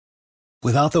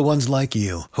Without the ones like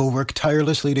you, who work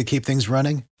tirelessly to keep things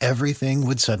running, everything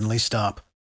would suddenly stop.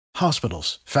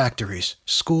 Hospitals, factories,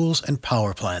 schools, and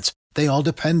power plants, they all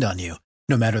depend on you.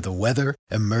 No matter the weather,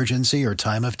 emergency, or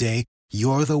time of day,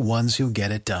 you're the ones who get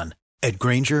it done. At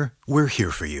Grainger, we're here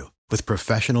for you with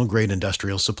professional-grade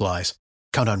industrial supplies.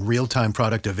 Count on real-time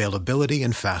product availability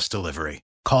and fast delivery.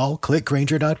 Call,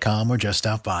 clickgrainger.com, or just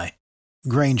stop by.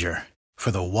 Grainger, for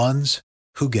the ones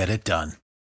who get it done.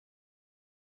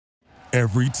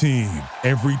 Every team,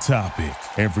 every topic,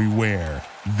 everywhere.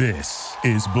 This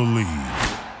is Believe.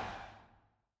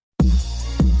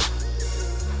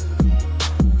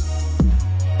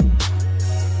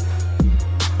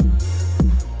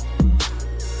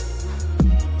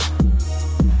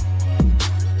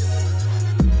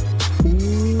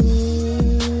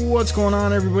 What's going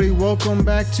on, everybody? Welcome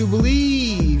back to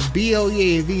Believe,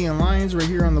 B-L-E-A-V and Lions, right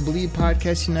here on the Believe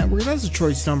Podcasting Network. That's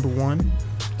Detroit's #1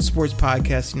 sports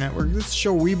podcasting network. This is a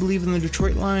show where we believe in the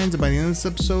Detroit Lions, and by the end of this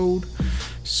episode,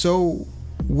 so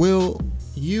will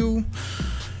you.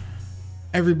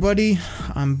 Everybody,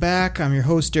 I'm back. I'm your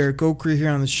host, Derek Oakrey, here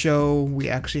on the show. We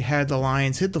actually had the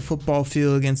Lions hit the football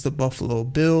field against the Buffalo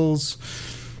Bills.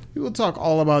 We will talk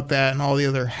all about that and all the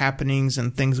other happenings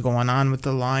and things going on with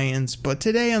the Lions. But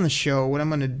today on the show, what I'm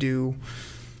going to do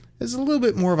is a little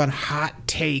bit more of a hot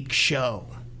take show.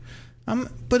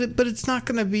 But it's not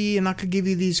going to be, I'm not going to give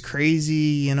you these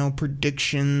crazy,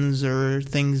 predictions or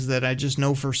things that I just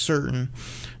know for certain.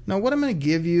 No, what I'm going to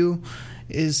give you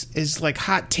is like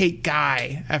hot take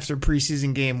guy after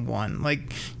preseason game 1.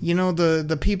 Like,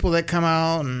 the people that come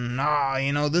out and,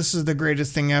 this is the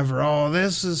greatest thing ever. Oh,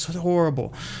 this is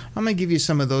horrible. I'm going to give you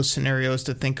some of those scenarios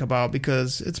to think about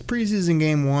because it's preseason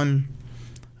game 1.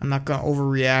 I'm not going to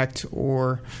overreact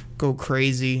or go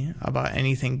crazy about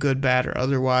anything good, bad, or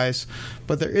otherwise.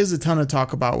 But there is a ton to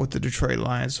talk about with the Detroit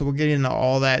Lions. So we'll get into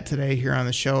all that today here on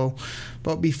the show.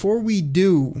 But before we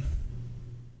do,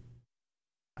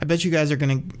 I bet you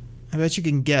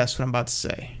can guess what I'm about to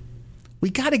say. We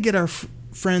got to get our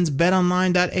friends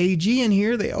betonline.ag in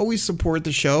here. They always support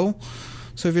the show.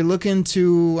 So if you're looking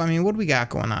to, what do we got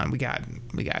going on? We got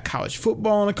college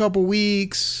football in a couple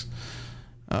weeks.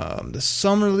 The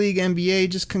Summer League NBA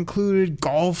just concluded.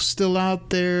 Golf's still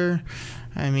out there.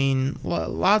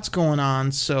 Lots going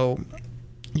on. So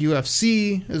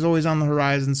UFC is always on the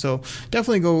horizon. So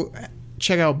definitely go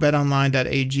check out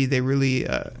betonline.ag. They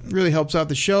really helps out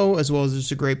the show, as well as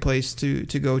just a great place to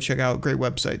go check out. Great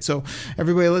website. So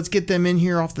everybody, let's get them in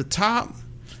here off the top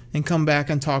and come back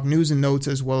and talk news and notes,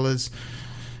 as well as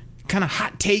kind of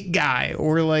hot take guy,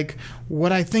 or like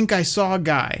what I think I saw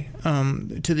guy,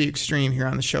 to the extreme here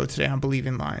on the show today on Believe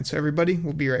in Lions. So everybody,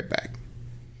 we'll be right back.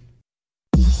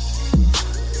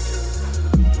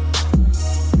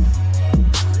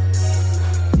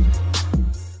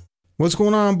 What's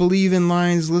going on, Believe in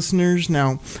Lions listeners?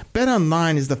 Now,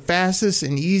 BetOnline is the fastest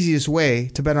and easiest way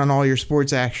to bet on all your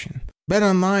sports action.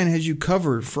 BetOnline has you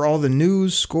covered for all the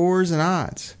news, scores, and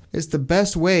odds. It's the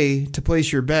best way to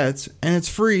place your bets, and it's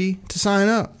free to sign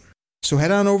up. So head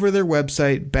on over to their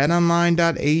website,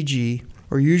 betonline.ag,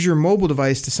 or use your mobile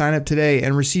device to sign up today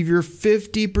and receive your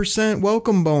 50%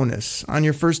 welcome bonus on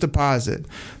your first deposit.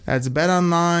 That's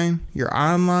BetOnline, your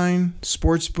online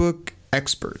sportsbook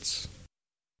experts.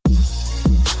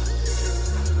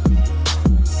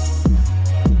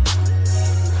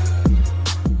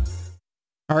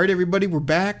 All right, everybody, we're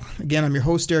back. Again, I'm your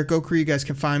host, Derek Oakrey. You guys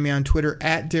can find me on Twitter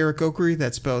at Derek Oakrey.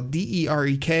 That's spelled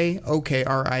DerekOkrie.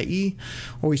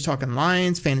 Always talking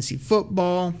Lions, fantasy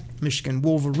football, Michigan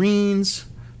Wolverines,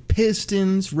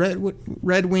 Pistons,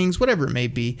 Red Wings, whatever it may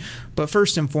be. But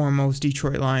first and foremost,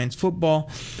 Detroit Lions football.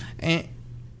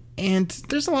 And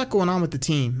there's a lot going on with the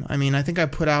team. I think I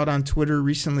put out on Twitter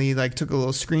recently, took a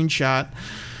little screenshot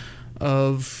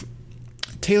of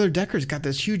Taylor Decker's got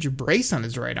this huge brace on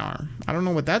his right arm. I don't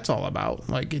know what that's all about.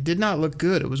 It did not look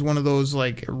good. It was one of those,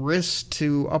 wrist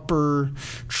to upper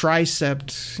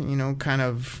tricep, kind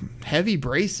of heavy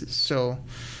braces. So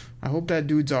I hope that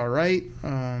dude's all right.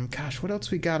 What else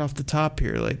we got off the top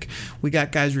here? We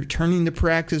got guys returning to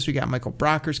practice. We got Michael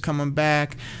Brockers coming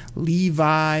back.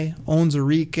 Levi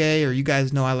Onwuzurike, or you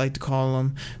guys know I like to call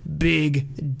him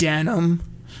Big Denim.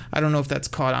 I don't know if that's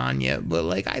caught on yet,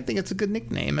 but I think it's a good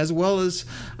nickname, as well as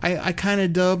I kind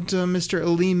of dubbed Mr.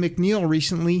 Aleem McNeil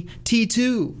recently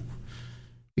T2,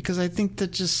 because I think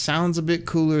that just sounds a bit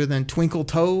cooler than Twinkle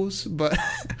Toes, but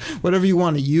whatever you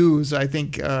want to use. I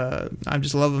think I'm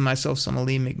just loving myself some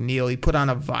Aleem McNeil. He put on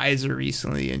a visor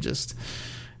recently and just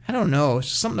I don't know. It's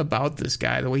just something about this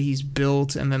guy, the way he's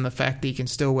built, and then the fact that he can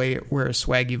still wear a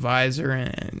swaggy visor.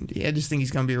 And I just think he's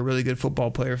going to be a really good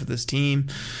football player for this team.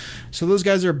 So those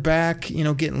guys are back,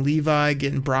 getting Levi,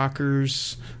 getting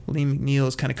Brockers. Lee McNeil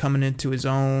is kind of coming into his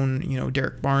own.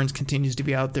 Derek Barnes continues to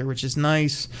be out there, which is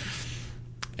nice.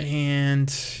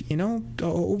 And,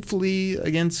 hopefully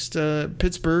against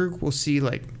Pittsburgh, we'll see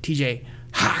like TJ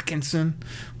Hawkinson.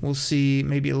 We'll see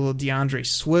maybe a little DeAndre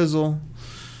Swizzle.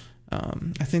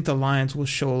 I think the Lions will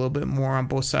show a little bit more on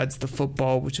both sides of the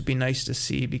football, which would be nice to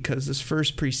see, because this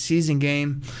first preseason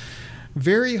game,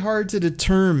 very hard to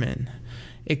determine,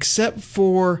 except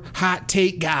for hot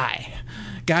take guy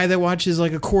that watches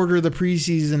like a quarter of the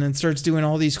preseason and starts doing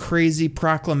all these crazy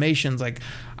proclamations. Like,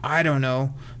 I don't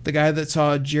know, the guy that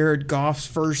saw Jared Goff's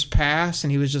first pass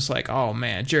and he was just like, oh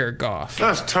man, Jared Goff.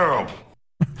 That's terrible.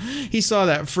 He saw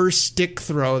that first stick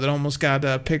throw that almost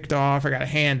got picked off or got a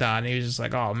hand on. And he was just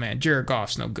like, oh, man, Jared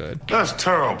Goff's no good. That's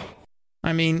terrible.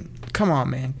 I mean, come on,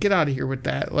 man. Get out of here with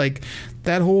that. Like,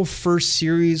 that whole first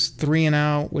series, 3 and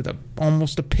out with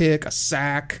almost a pick, a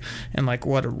sack, and a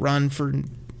run for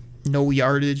no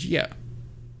yardage. Yeah.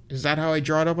 Is that how I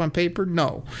draw it up on paper?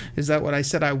 No. Is that what I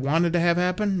said I wanted to have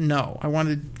happen? No. I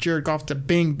wanted Jared Goff to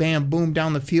bing, bam, boom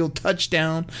down the field,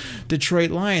 touchdown,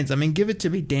 Detroit Lions. I mean, give it to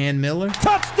me, Dan Miller.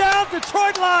 Touchdown,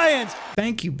 Detroit Lions!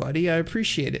 Thank you, buddy. I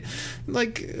appreciate it.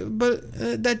 But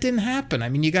that didn't happen. I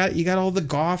mean, you got all the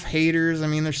Goff haters. I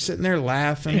mean, they're sitting there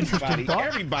laughing.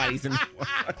 Everybody's in.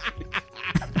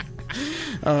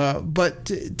 But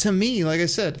to me, like I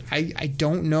said, I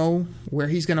don't know where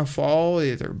he's going to fall,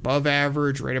 either above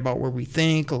average, right about where we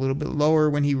think, a little bit lower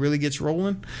when he really gets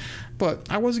rolling. But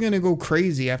I wasn't going to go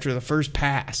crazy after the first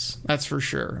pass, that's for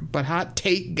sure. But hot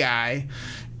take guy,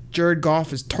 Jared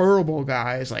Goff is terrible,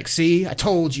 guys. Like, see, I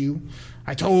told you.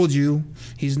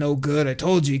 He's no good. I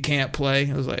told you he can't play.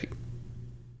 I was like,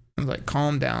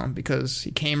 calm down, because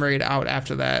he came right out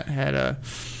after that, had a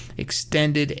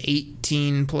extended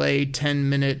 18-play,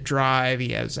 10-minute drive.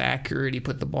 He was accurate. He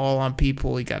put the ball on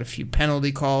people. He got a few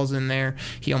penalty calls in there.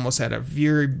 He almost had a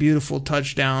very beautiful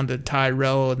touchdown to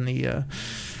Tyrell, and the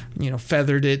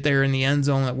feathered it there in the end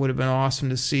zone. That would have been awesome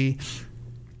to see.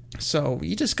 So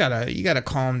you just gotta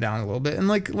calm down a little bit. And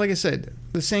like I said,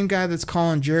 the same guy that's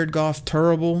calling Jared Goff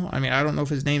terrible. I mean, I don't know if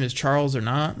his name is Charles or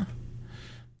not,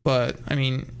 but I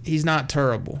mean, he's not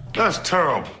terrible. That's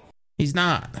terrible. He's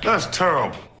not. That's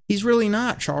terrible. He's really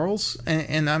not, Charles,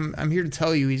 and I'm here to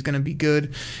tell you he's going to be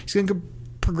good. He's going to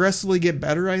progressively get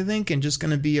better, I think, and just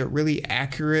going to be a really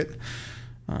accurate,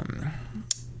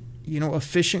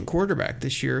 efficient quarterback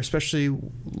this year, especially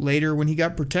later when he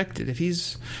got protected. If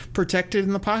he's protected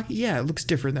in the pocket, yeah, it looks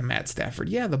different than Matt Stafford.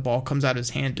 Yeah, the ball comes out of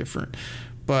his hand different,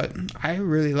 but I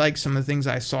really like some of the things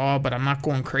I saw, but I'm not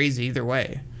going crazy either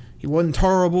way. He wasn't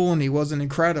terrible and he wasn't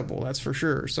incredible, that's for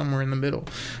sure, somewhere in the middle.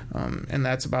 And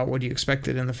that's about what you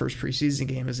expected in the first preseason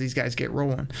game as these guys get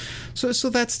rolling. So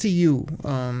that's to you,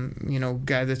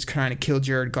 guy that's trying to kill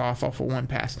Jared Goff off of one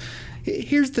pass.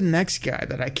 Here's the next guy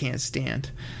that I can't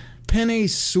stand. Penei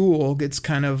Sewell gets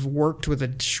kind of worked with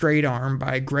a straight arm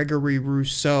by Gregory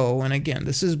Rousseau. And again,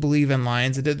 this is Believe in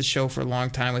Lions. I did the show for a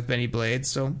long time with Benny Blades.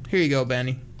 So here you go,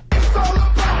 Benny. It's all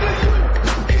about the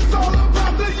you. It's all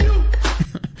about the you.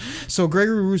 So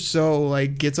Gregory Rousseau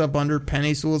gets up under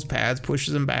Penei Sewell's pads,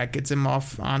 pushes him back, gets him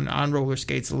off on roller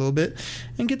skates a little bit,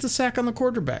 and gets a sack on the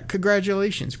quarterback.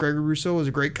 Congratulations. Gregory Rousseau was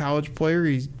a great college player.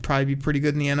 He'd probably be pretty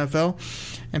good in the NFL.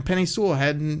 And Penei Sewell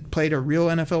hadn't played a real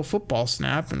NFL football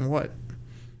snap in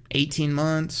 18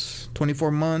 months,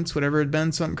 24 months, whatever it had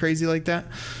been, something crazy like that.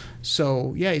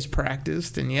 So, yeah, he's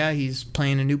practiced, and, yeah, he's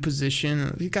playing a new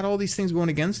position. He's got all these things going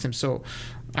against him, so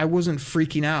I wasn't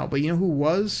freaking out. But you know who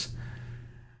was?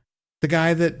 The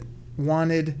guy that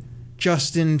wanted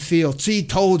Justin Fields. See,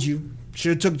 told you.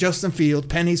 Should have took Justin Fields.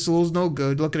 Penei Sewell's no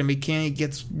good. Look at him. He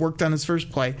gets worked on his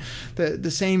first play. The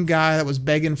same guy that was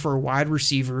begging for a wide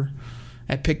receiver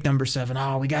at pick number 7.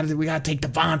 Oh, we gotta take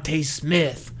Devontae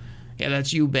Smith. Yeah,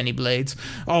 that's you, Benny Blades.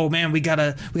 Oh man, we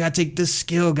gotta take this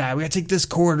skill guy. We gotta take this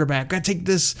quarterback. We gotta take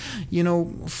this,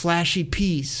 flashy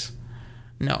piece.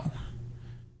 No.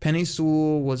 Penei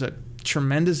Sewell was a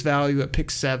tremendous value at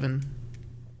pick 7.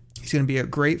 He's going to be a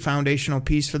great foundational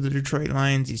piece for the Detroit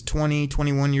Lions. He's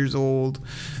 21 years old.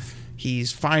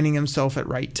 He's finding himself at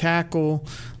right tackle.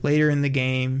 Later in the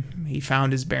game, he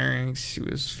found his bearings. He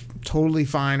was totally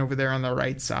fine over there on the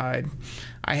right side.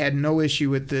 I had no issue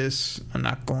with this. I'm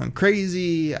not going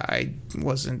crazy. I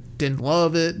didn't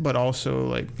love it, but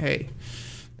also hey,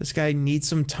 this guy needs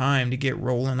some time to get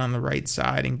rolling on the right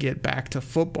side and get back to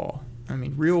football. I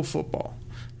mean, real football.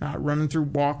 not running through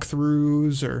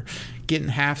walkthroughs or getting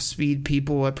half-speed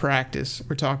people at practice.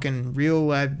 We're talking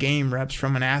real-life game reps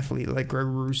from an athlete like Greg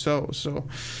Rousseau. So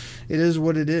it is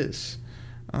what it is.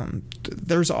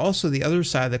 There's also the other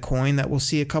side of the coin that we'll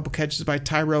see a couple catches by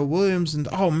Tyrell Williams, and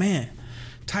oh man,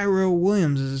 Tyrell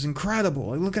Williams is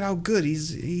incredible. Like, look at how good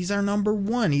he's our number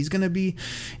one. He's gonna be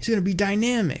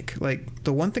dynamic. Like,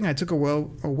 the one thing I took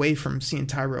away from seeing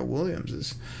Tyrell Williams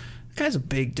is the guy's a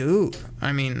big dude.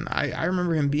 I mean, I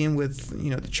remember him being with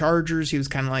the Chargers. He was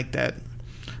kind of like that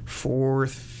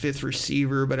fourth, fifth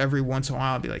receiver, but every once in a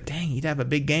while I'd be like, dang, he'd have a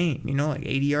big game, like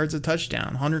 80 yards a touchdown,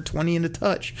 120 in a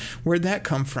touch. Where'd that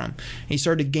come from? And he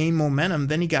started to gain momentum.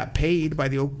 Then he got paid by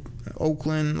the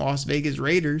Oakland, Las Vegas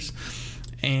Raiders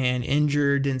and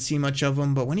injured, didn't see much of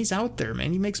him. But when he's out there,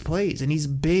 man, he makes plays, and he's a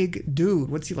big dude.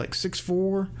 What's he like,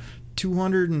 6'4",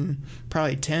 200 and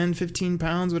probably 10, 15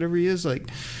 pounds, whatever he is. Like,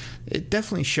 it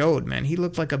definitely showed, man. He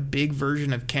looked like a big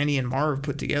version of Kenny and Marv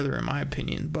put together, in my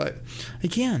opinion. But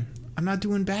again, I'm not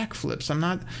doing backflips. I'm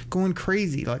not going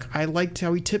crazy. Like, I liked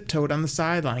how he tiptoed on the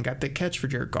sideline, got that catch for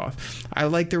Jared Goff. I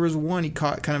liked there was one, he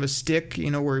caught kind of a stick,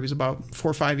 where he was about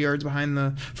 4 or 5 yards behind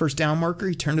the first down marker.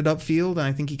 He turned it upfield, and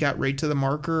I think he got right to the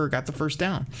marker or got the first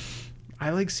down. I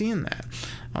like seeing that.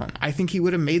 I think he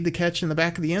would have made the catch in the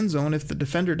back of the end zone if the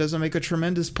defender doesn't make a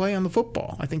tremendous play on the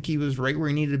football. I think he was right where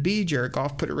he needed to be. Jared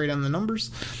Goff put it right on the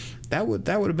numbers. That would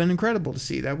have been incredible to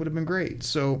see. That would have been great.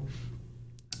 So,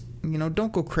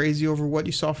 don't go crazy over what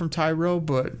you saw from Tyrell,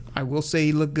 but I will say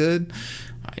he looked good.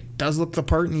 He does look the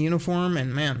part in the uniform,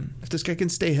 and man, if this guy can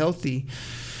stay healthy,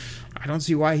 I don't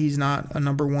see why he's not a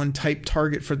number one type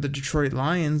target for the Detroit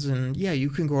Lions. And yeah,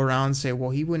 you can go around and say, well,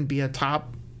 he wouldn't be a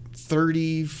top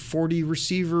 30, 40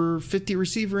 receiver, 50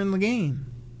 receiver in the game.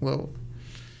 Well,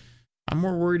 I'm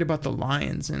more worried about the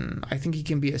Lions, and I think he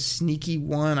can be a sneaky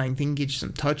one. I think he can get you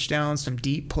some touchdowns, some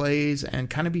deep plays, and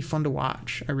kind of be fun to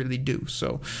watch. I really do.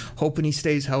 So hoping he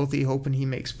stays healthy, hoping he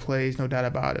makes plays, no doubt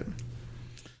about it.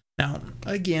 Now,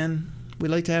 again, we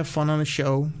like to have fun on the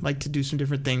show, like to do some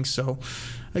different things. So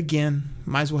again,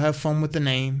 might as well have fun with the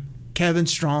name. Kevin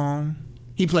Strong.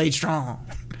 He played strong.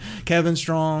 Kevin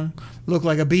Strong looked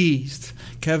like a beast.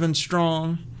 Kevin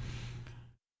Strong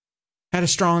had a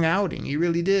strong outing. He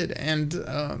really did. And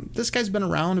this guy's been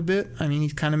around a bit. I mean,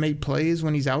 he's kind of made plays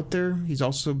when he's out there. He's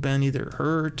also been either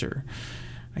hurt or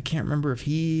I can't remember if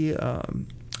he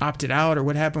opted out or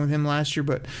what happened with him last year,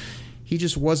 but he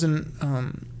just wasn't,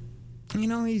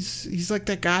 he's like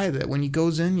that guy that when he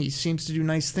goes in, he seems to do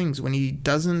nice things. When he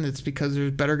doesn't, it's because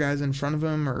there's better guys in front of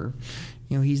him, or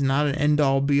he's not an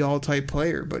end-all, be-all type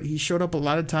player, but he showed up a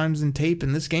lot of times in tape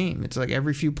in this game. It's like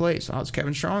every few plays. Oh, it's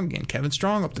Kevin Strong again. Kevin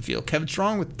Strong up the field. Kevin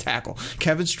Strong with the tackle.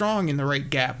 Kevin Strong in the right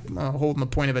gap, holding the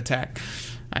point of attack.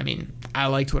 I mean, I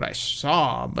liked what I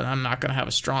saw, but I'm not going to have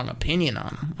a strong opinion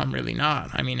on him. I'm really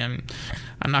not. I mean,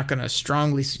 I'm not going to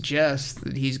strongly suggest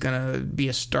that he's going to be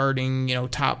a starting,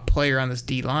 top player on this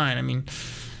D-line. I mean,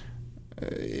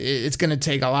 it's going to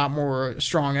take a lot more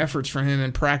strong efforts from him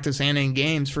in practice and in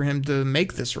games for him to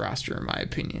make this roster, in my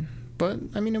opinion. But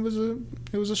I mean, it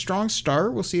was a strong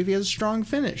start. We'll see if he has a strong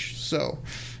finish. So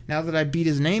now that I beat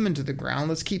his name into the ground,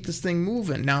 let's keep this thing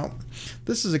moving. Now,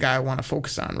 this is a guy I want to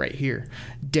focus on right here,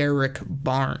 Derrick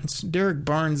Barnes. Derrick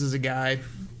Barnes is a guy,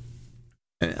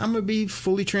 and I'm going to be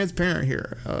fully transparent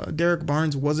here. Derrick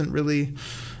Barnes wasn't really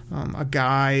a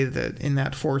guy that in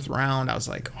that fourth round I was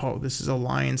like, oh, this is a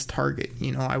Lions target.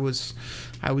 I was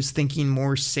thinking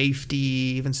more safety,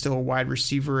 even still a wide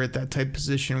receiver at that type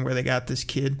position where they got this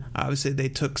kid. Obviously they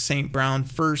took St. Brown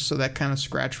first, so that kind of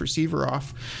scratched receiver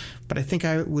off. But I think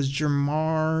it was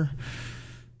Jamar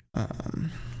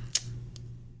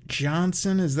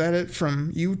Johnson, is that it,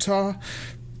 from Utah?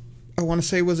 I want to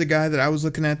say was a guy that I was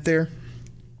looking at there.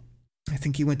 I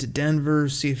think he went to Denver,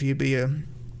 see if he'd be a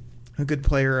good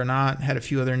player or not. Had a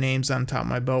few other names on top of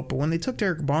my belt, but when they took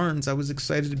Derrick Barnes, I was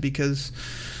excited because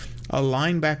a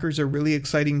linebacker's a really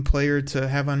exciting player to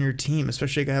have on your team,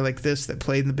 especially a guy like this that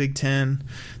played in the Big Ten.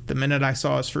 The minute I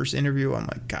saw his first interview, I'm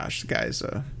like, gosh, the guy's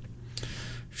a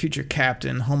future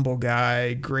captain, humble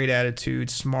guy, great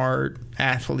attitude, smart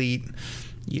athlete.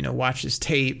 Watch his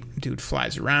tape. Dude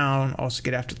flies around, also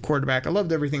get after the quarterback. I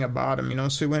loved everything about him,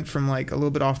 so he went from like a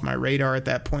little bit off my radar at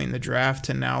that point in the draft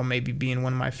to now maybe being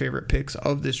one of my favorite picks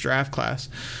of this draft class.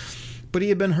 But he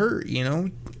had been hurt,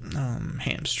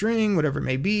 hamstring, whatever it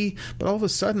may be. But all of a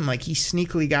sudden, like, he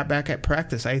sneakily got back at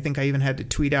practice. I think I even had to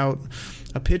tweet out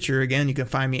a picture. Again, you can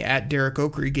find me at Derek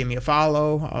Oakery. Give me a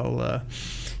follow. I'll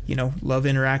love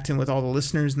interacting with all the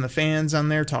listeners and the fans on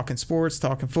there, talking sports,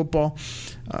 talking football.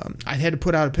 I had to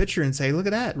put out a picture and say, look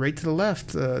at that, right to the left,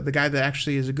 the guy that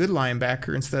actually is a good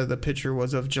linebacker, instead of the picture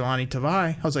was of Jelani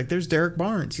Tavai. I was like, there's Derek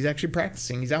Barnes. He's actually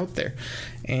practicing. He's out there.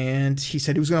 And he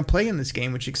said he was going to play in this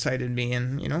game, which excited me.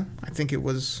 And, I think it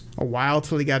was a while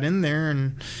till he got in there.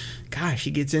 And, gosh,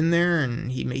 he gets in there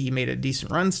and he made a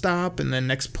decent run stop. And then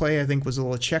next play, I think, was a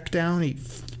little check down. He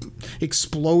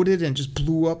exploded and just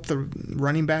blew up the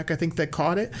running back, I think, that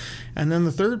caught it. And then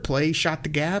the third play, he shot the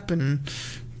gap and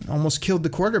almost killed the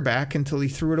quarterback until he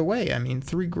threw it away. I mean,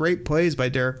 3 great plays by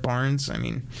Derek Barnes. I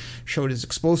mean, showed his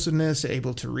explosiveness,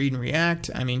 able to read and react.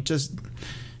 I mean, just,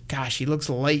 gosh, he looks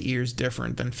light years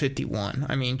different than 51.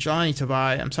 I mean, Jelani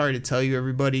Tavai, I'm sorry to tell you,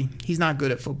 everybody, he's not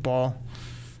good at football.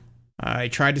 I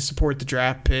tried to support the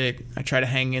draft pick. I try to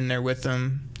hang in there with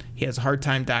him. He has a hard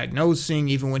time diagnosing,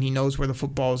 even when he knows where the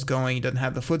football is going. He doesn't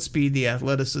have the foot speed, the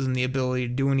athleticism, the ability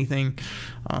to do anything.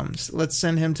 So let's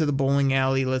send him to the bowling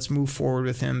alley. Let's move forward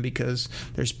with him, because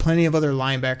there's plenty of other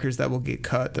linebackers that will get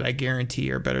cut that I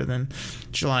guarantee are better than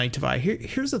Jelani Tavai.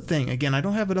 Here's the thing. Again, I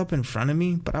don't have it up in front of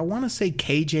me, but I want to say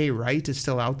KJ Wright is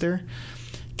still out there.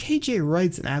 KJ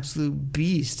Wright's an absolute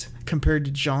beast compared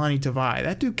to Jelani Tavai.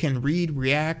 That dude can read,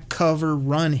 react, cover,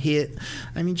 run, hit.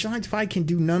 I mean, Jelani Tavai can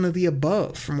do none of the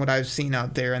above from what I've seen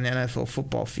out there in the NFL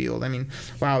football field. I mean,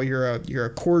 wow, you're a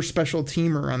core special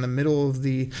teamer on the middle of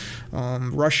the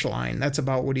rush line. That's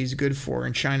about what he's good for,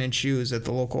 and shining shoes at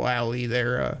the local alley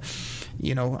there,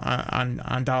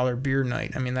 on Dollar Beer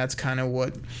Night. I mean, that's kind of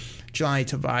what Jelani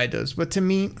Tavai does. But to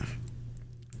me,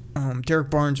 Derek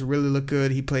Barnes really looked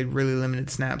good. He played really limited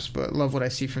snaps, but love what I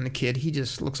see from the kid. He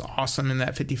just looks awesome in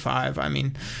that 55. I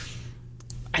mean,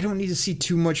 I don't need to see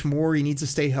too much more. He needs to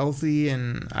stay healthy,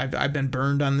 and I've been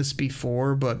burned on this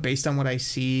before, but based on what I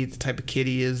see, the type of kid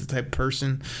he is, the type of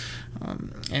person,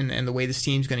 and the way this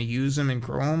team's going to use him and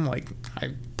grow him, like,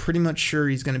 I'm pretty much sure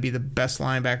he's going to be the best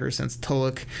linebacker since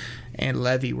Tulloch and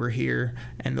Levy were here,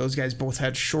 and those guys both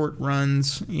had short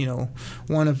runs.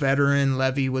 One a veteran.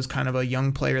 Levy was kind of a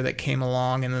young player that came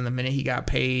along, and then the minute he got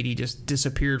paid, he just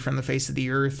disappeared from the face of the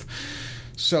earth.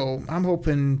 So I'm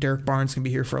hoping Derek Barnes can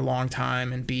be here for a long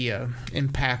time and be a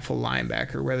impactful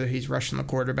linebacker, whether he's rushing the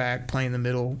quarterback, playing the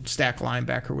middle, stack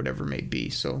linebacker, whatever it may be.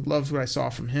 So loves what I saw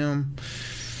from him.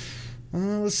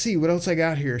 Let's see what else I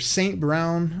got here. St.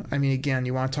 Brown. I mean, again,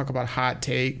 you want to talk about hot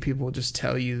take. People will just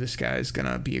tell you this guy's going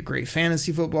to be a great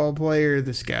fantasy football player.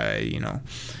 This guy,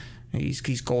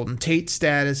 he's Golden Tate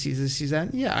status. He's this, he's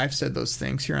that. Yeah, I've said those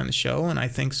things here on the show, and I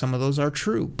think some of those are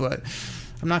true. But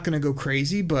I'm not going to go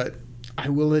crazy, but I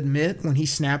will admit, when he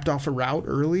snapped off a route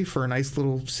early for a nice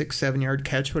little 6-7 yard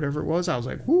catch, whatever it was, I was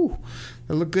like, whoo,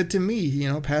 that looked good to me.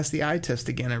 Passed the eye test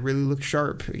again. It really looked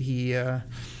sharp.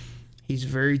 He's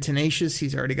very tenacious.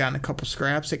 He's already gotten a couple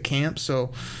scraps at camp.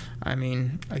 So, I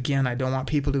mean, again, I don't want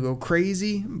people to go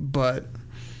crazy, but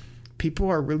people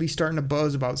are really starting to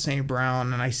buzz about St.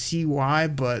 Brown, and I see why.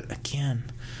 But again,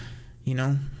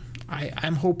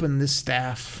 I'm hoping this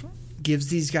staff gives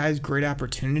these guys great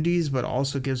opportunities, but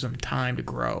also gives them time to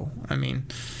grow. I mean,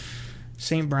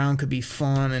 St. Brown could be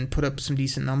fun and put up some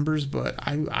decent numbers, but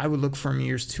I would look for him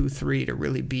years 2-3 to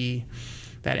really be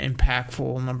that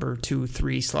impactful number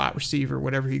 2-3 slot receiver,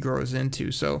 whatever he grows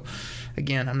into. So,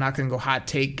 again, I'm not going to go hot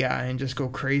take guy and just go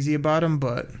crazy about him,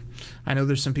 but I know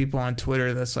there's some people on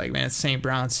Twitter that's like, man, it's St.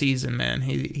 Brown season, man.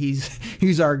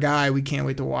 He's our guy. We can't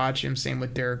wait to watch him. Same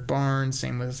with Derek Barnes.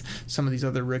 Same with some of these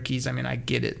other rookies. I mean, I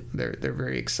get it. They're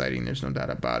very exciting. There's no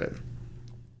doubt about it.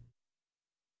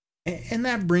 And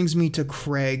that brings me to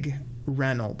Craig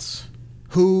Reynolds.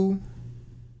 Who?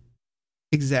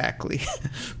 Exactly.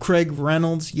 Craig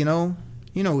Reynolds, you know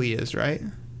who he is, right?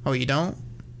 Oh, you don't?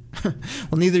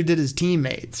 Well, neither did his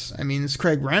teammates. I mean, it's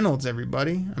Craig Reynolds,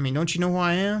 everybody. I mean, don't you know who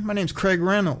I am? My name's Craig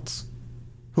Reynolds.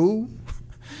 Who?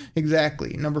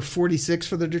 Exactly. Number 46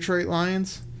 for the Detroit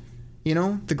Lions.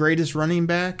 The greatest running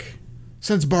back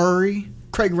since Burry.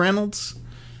 Craig Reynolds.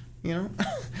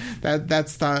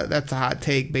 That's the hot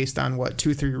take based on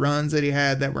 2-3 runs that he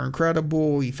had that were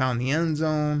incredible. He found the end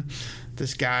zone.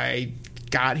 This guy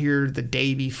got here the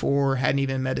day before, hadn't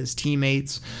even met his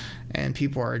teammates, and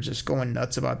people are just going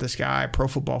nuts about this guy. Pro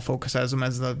Football Focus has him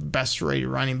as the best rated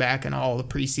running back in all the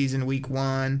preseason week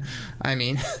 1. I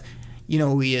mean, you know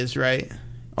who he is, right?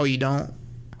 Oh, you don't?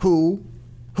 Who?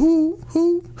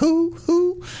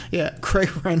 Yeah,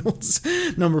 Craig Reynolds,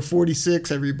 number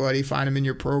 46, everybody. Find him in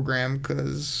your program,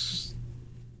 because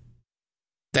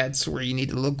that's where you need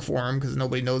to look for him because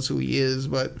nobody knows who he is.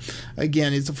 But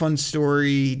again, it's a fun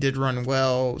story. He did run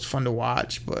well. It was fun to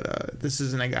watch. But this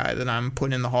isn't a guy that I'm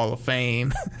putting in the Hall of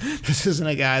Fame. This isn't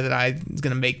a guy that is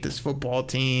going to make this football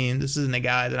team. This isn't a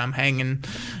guy that I'm hanging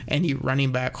any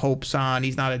running back hopes on.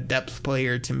 He's not a depth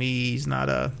player to me. He's not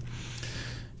a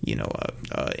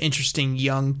interesting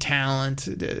young talent.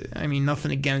 I mean,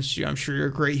 nothing against you. I'm sure you're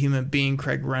a great human being,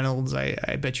 Craig Reynolds.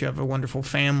 I bet you have a wonderful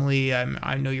family.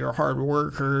 I know you're a hard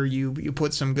worker. You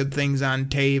put some good things on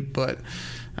tape, but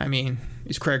I mean,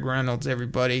 he's Craig Reynolds,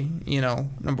 everybody.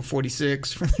 Number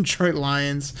 46 for the Detroit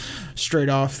Lions, straight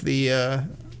off the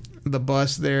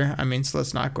bus there. I mean, so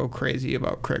let's not go crazy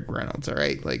about Craig Reynolds, all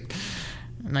right? Like,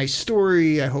 nice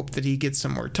story. I hope that he gets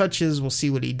some more touches. We'll see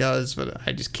what he does, but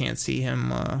I just can't see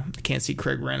him. Can't see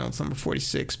Craig Reynolds, number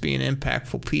 46, being an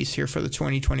impactful piece here for the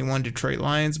 2021 Detroit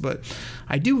Lions. But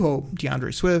I do hope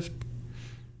DeAndre Swift,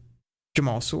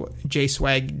 J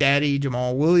Swag Daddy,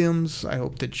 Jamal Williams. I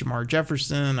hope that Jamar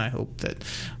Jefferson. I hope that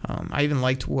I even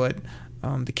liked what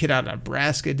the kid out of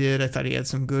Nebraska did. I thought he had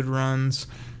some good runs.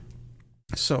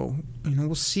 So,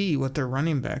 we'll see what their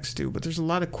running backs do. But there's a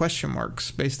lot of question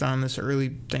marks based on this early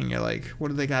thing. You're like, what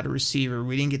do they got a receiver?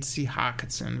 We didn't get to see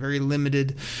Hockenson. Very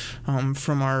limited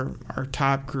from our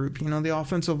top group. The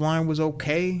offensive line was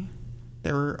okay.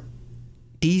 They were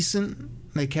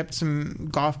decent. They kept some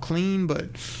Goff clean, but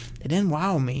it didn't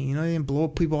wow me. They didn't blow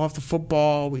people off the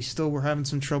football. We still were having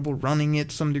some trouble running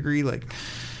it to some degree.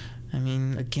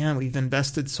 Again, we've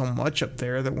invested so much up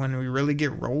there that when we really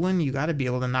get rolling, you got to be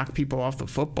able to knock people off the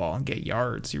football and get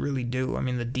yards. You really do.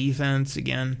 The defense,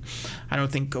 again, I don't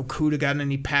think Okudah got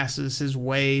any passes his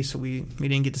way, so we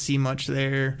didn't get to see much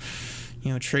there.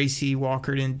 Tracy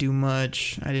Walker didn't do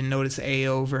much. I didn't notice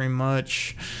AO very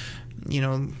much.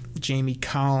 Jamie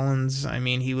Collins,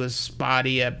 he was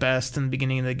spotty at best in the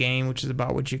beginning of the game, which is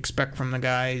about what you expect from the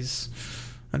guys.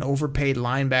 An overpaid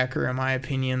linebacker, in my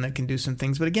opinion, that can do some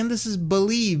things. But again, this is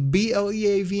Believe,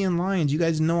 B-L-E-A-V in Lions. You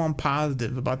guys know I'm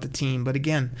positive about the team. But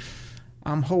again,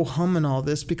 I'm ho-humming all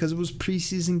this because it was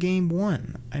preseason game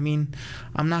 1.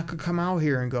 I'm not going to come out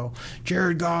here and go,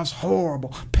 Jared Goff's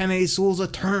horrible. Penei Sewell's a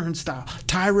turnstile.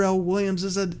 Tyrell Williams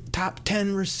is a top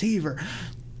 10 receiver.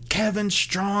 Kevin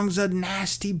Strong's a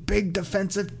nasty big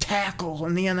defensive tackle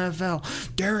in the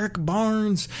NFL. Derek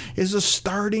Barnes is a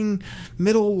starting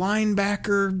middle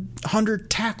linebacker,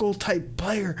 100 tackle type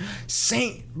player.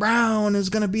 St. Brown is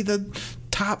going to be the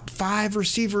top 5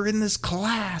 receiver in this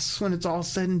class when it's all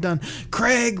said and done.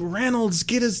 Craig Reynolds,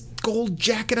 get his gold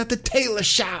jacket at the tailor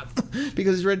shop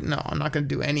because he's ready. No, I'm not going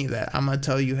to do any of that. I'm going to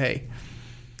tell you, hey,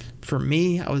 for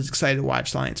me, I was excited to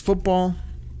watch Lions football.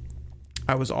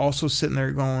 I was also sitting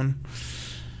there going,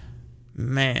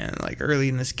 man, early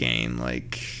in this game,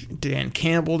 Dan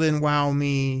Campbell didn't wow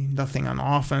me. Nothing on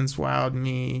offense wowed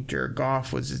me. Jared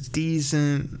Goff was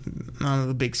decent. None of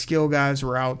the big skill guys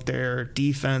were out there.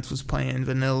 Defense was playing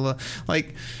vanilla.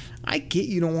 I get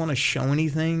you don't want to show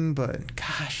anything, but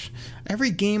gosh,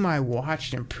 every game I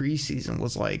watched in preseason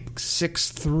was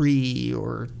 6-3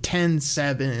 or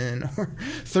 10-7 or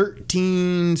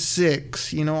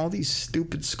 13-6. All these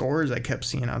stupid scores I kept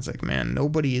seeing. I was like, man,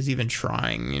 nobody is even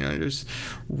trying. Just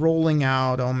rolling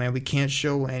out. Oh man, we can't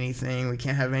show anything. We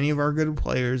can't have any of our good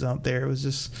players out there. It was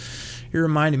just, it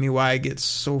reminded me why I get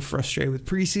so frustrated with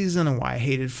preseason and why I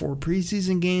hated 4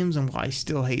 preseason games and why I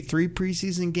still hate 3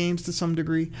 preseason games to some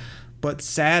degree. But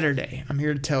Saturday, I'm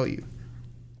here to tell you,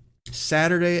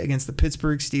 Saturday against the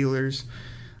Pittsburgh Steelers,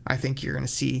 I think you're going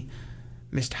to see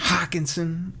Mr.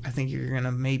 Hockenson. I think you're going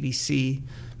to maybe see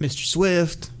Mr.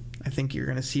 Swift. I think you're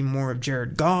going to see more of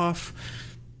Jared Goff.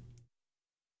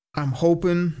 I'm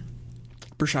hoping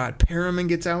Brashad Perriman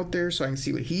gets out there so I can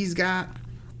see what he's got.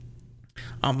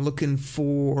 I'm looking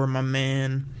for my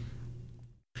man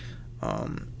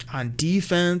on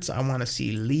defense. I want to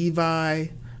see Levi,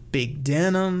 Big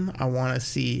Denham. I want to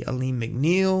see Aleem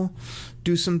McNeil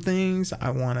do some things.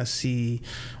 I want to see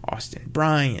Austin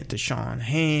Bryant, Deshaun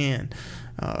Hand,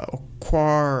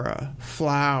 Okwara,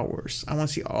 Flowers. I want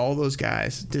to see all those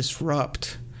guys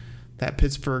disrupt that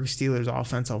Pittsburgh Steelers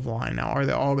offensive line. Now, are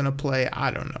they all going to play? I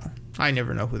don't know. I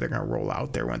never know who they're going to roll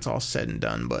out there when it's all said and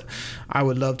done, but I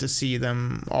would love to see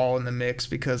them all in the mix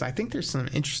because I think there's some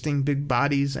interesting big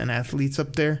bodies and athletes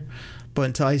up there, but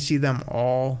until I see them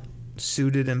all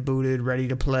suited and booted, ready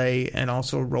to play, and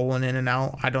also rolling in and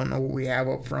out, I don't know what we have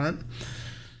up front.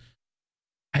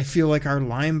 I feel like our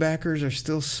linebackers are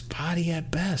still spotty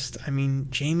at best.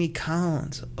 Jamie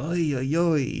Collins,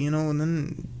 and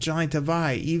then Johnny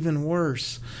Tavai, even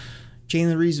worse.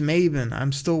 Jalen Reeves-Maybin,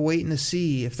 I'm still waiting to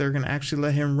see if they're going to actually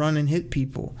let him run and hit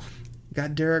people. You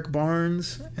got Derek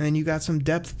Barnes, and then you got some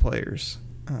depth players.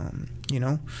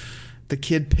 The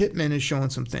kid Pittman is showing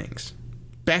some things.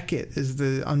 Beckett is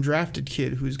the undrafted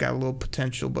kid who's got a little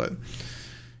potential, but,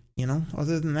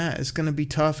 other than that, it's going to be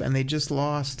tough. And they just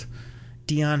lost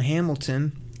Deion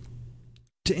Hamilton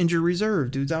to injured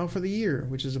reserve. Dude's out for the year,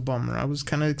 which is a bummer. I was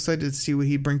kind of excited to see what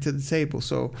he'd bring to the table.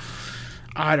 So,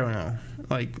 I don't know.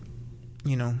 I'd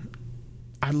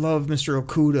love Mr.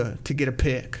 Okudah to get a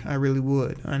pick. I really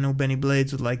would. I know Benny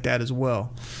Blades would like that as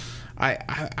well.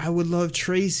 I would love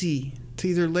Tracy to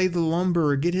either lay the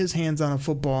lumber or get his hands on a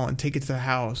football and take it to the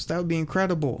house. That would be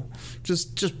incredible.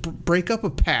 Just break up a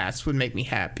pass would make me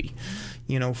happy,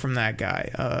 from that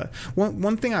guy.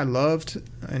 One thing I loved,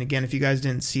 and again, if you guys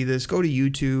didn't see this, go to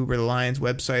YouTube or the Lions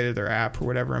website or their app or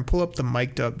whatever and pull up the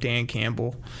mic'd up Dan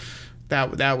Campbell.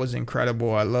 That was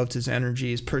incredible. I loved his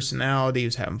energy, his personality. He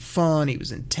was having fun. He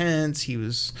was intense.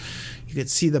 You could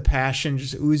see the passion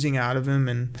just oozing out of him.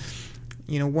 And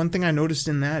one thing I noticed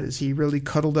in that is he really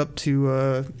cuddled up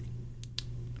to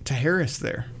Harris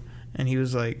there, and he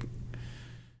was like,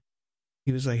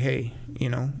 hey,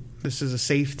 this is a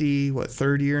safety,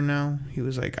 third year now? He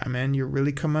was like, man, you're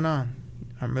really coming on.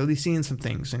 I'm really seeing some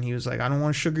things. And he was like, I don't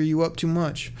want to sugar you up too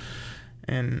much.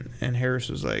 And Harris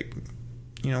was like,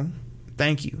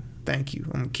 thank you. I'm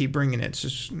gonna keep bringing it. It's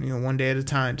just one day at a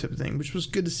time type of thing, which was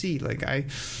good to see. Like I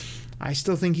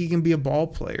still think he can be a ball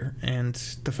player, and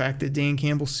the fact that Dan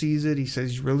Campbell sees it, he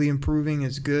says he's really improving,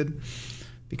 is good,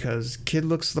 because kid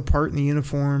looks the part in the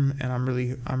uniform, and I'm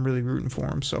really rooting for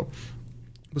him. So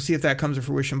we'll see if that comes to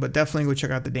fruition, but definitely go check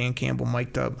out the Dan Campbell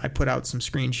mic'd up. I put out some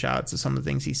screenshots of some of the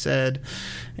things he said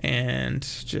and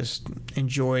just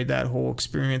enjoyed that whole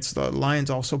experience. The Lions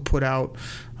also put out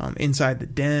Inside the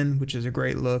Den, which is a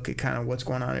great look at kind of what's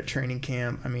going on at training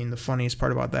camp. I mean, the funniest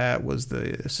part about that was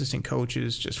the assistant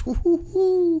coaches just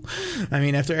whoo. I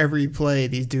mean, after every play,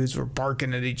 these dudes were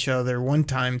barking at each other. One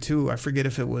time, too, I forget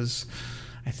if it was,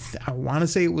 I want to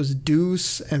say it was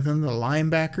Deuce and then the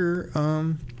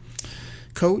linebacker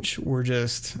coach were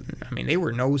they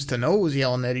were nose to nose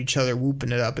yelling at each other,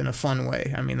 whooping it up in a fun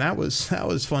way. I mean, that was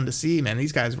fun to see, man.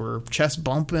 These guys were chest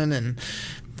bumping and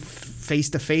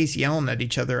face to face yelling at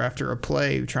each other after a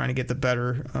play, trying to get the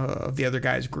better of the other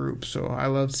guy's group. So I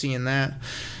loved seeing that.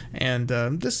 And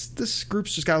this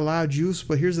group's just got a lot of juice,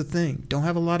 but here's the thing. Don't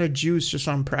have a lot of juice just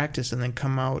on practice and then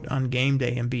come out on game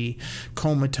day and be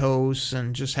comatose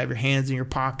and just have your hands in your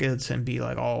pockets and be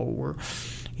like,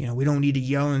 we don't need to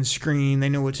yell and scream. They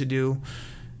know what to do.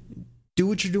 Do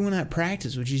what you're doing at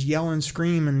practice, which is yell and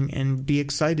scream and be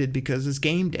excited because it's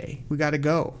game day. We got to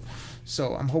go.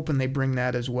 So I'm hoping they bring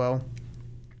that as well.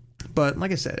 But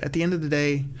like I said, at the end of the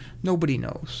day, nobody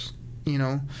knows.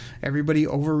 Everybody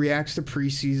overreacts to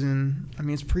preseason. I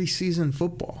mean, it's preseason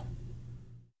football.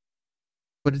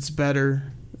 But it's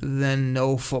better than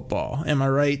no football. Am I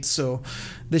right? So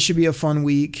this should be a fun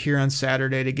week here on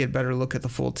Saturday to get a better look at the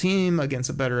full team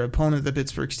against a better opponent, the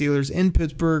Pittsburgh Steelers in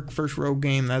Pittsburgh. First road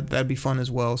game. That'd be fun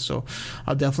as well. So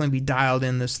I'll definitely be dialed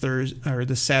in this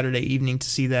Saturday evening to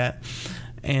see that.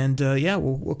 And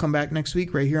we'll come back next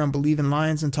week right here on Believe in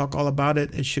Lions and talk all about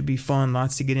it. It should be fun,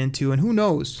 lots to get into, and who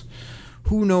knows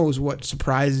what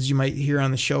surprises you might hear on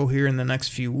the show here in the next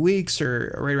few weeks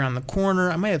or right around the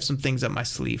corner. I might have some things up my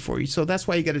sleeve for you. So that's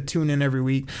why you got to tune in every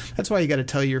week. That's why you got to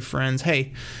tell your friends,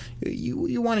 hey,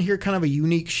 you want to hear kind of a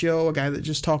unique show, a guy that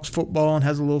just talks football and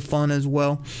has a little fun as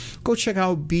well. Go check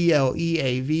out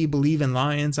BLEAV, Believe in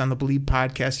Lions, on the Believe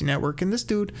Podcasting Network. And this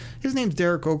dude, his name's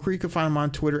Derek Oakrey. You can find him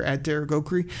on Twitter at Derek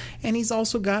Oakrey. And he's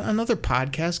also got another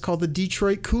podcast called the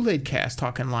Detroit Kool-Aid Cast,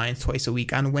 talking Lions twice a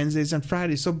week on Wednesdays and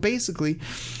Fridays. So basically,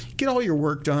 get all your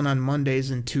work done on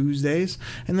Mondays and Tuesdays,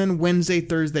 and then Wednesday,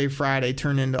 Thursday, Friday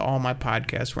turn into all my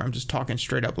podcasts where I'm just talking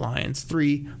straight up Lions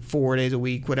 3-4 days a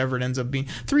week, whatever it ends up being.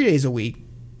 3 days a week,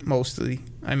 mostly.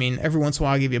 I mean, every once in a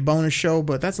while I give you a bonus show,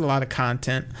 but that's a lot of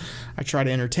content. I try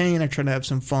to entertain, I try to have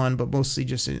some fun, but mostly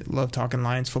just love talking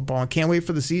Lions football and can't wait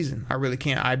for the season. I really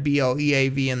can't. I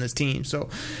BLEAV in this team. So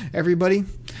everybody,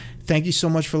 thank you so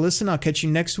much for listening. I'll catch you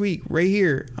next week right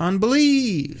here on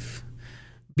Believe.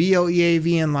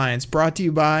 BLEAV and Lions, brought to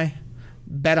you by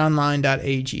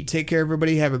betonline.ag. Take care,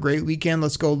 everybody. Have a great weekend.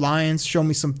 Let's go Lions. Show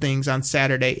me some things on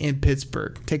Saturday in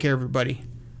Pittsburgh. Take care, everybody.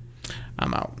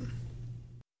 I'm out.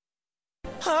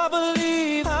 I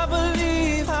believe.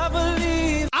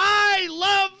 I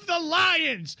love the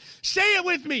Lions. Say it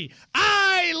with me.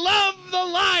 I love the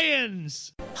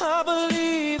Lions. I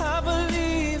believe.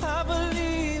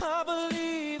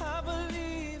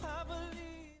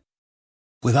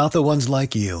 Without the ones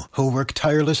like you, who work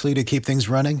tirelessly to keep things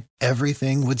running,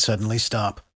 everything would suddenly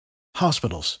stop.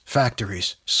 Hospitals,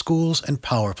 factories, schools, and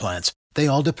power plants, they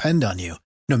all depend on you.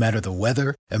 No matter the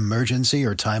weather, emergency,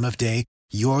 or time of day,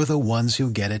 you're the ones who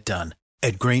get it done.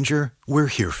 At Grainger, we're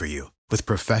here for you with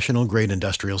professional-grade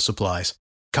industrial supplies.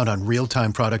 Count on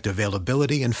real-time product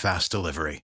availability and fast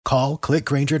delivery. Call,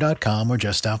 clickgrainger.com, or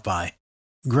just stop by.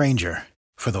 Grainger,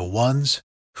 for the ones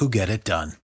who get it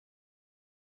done.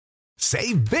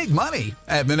 Save big money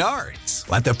at Menards.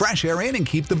 Let the fresh air in and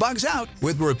keep the bugs out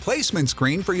with replacement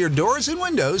screen for your doors and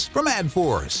windows from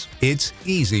AdForce. It's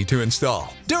easy to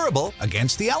install, durable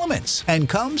against the elements, and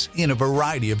comes in a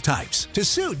variety of types to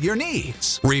suit your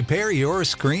needs. Repair your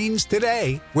screens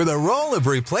today with a roll of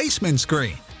replacement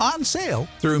screen on sale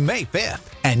through May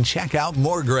 5th. And check out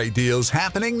more great deals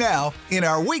happening now in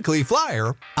our weekly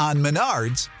flyer on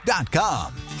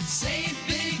Menards.com. Save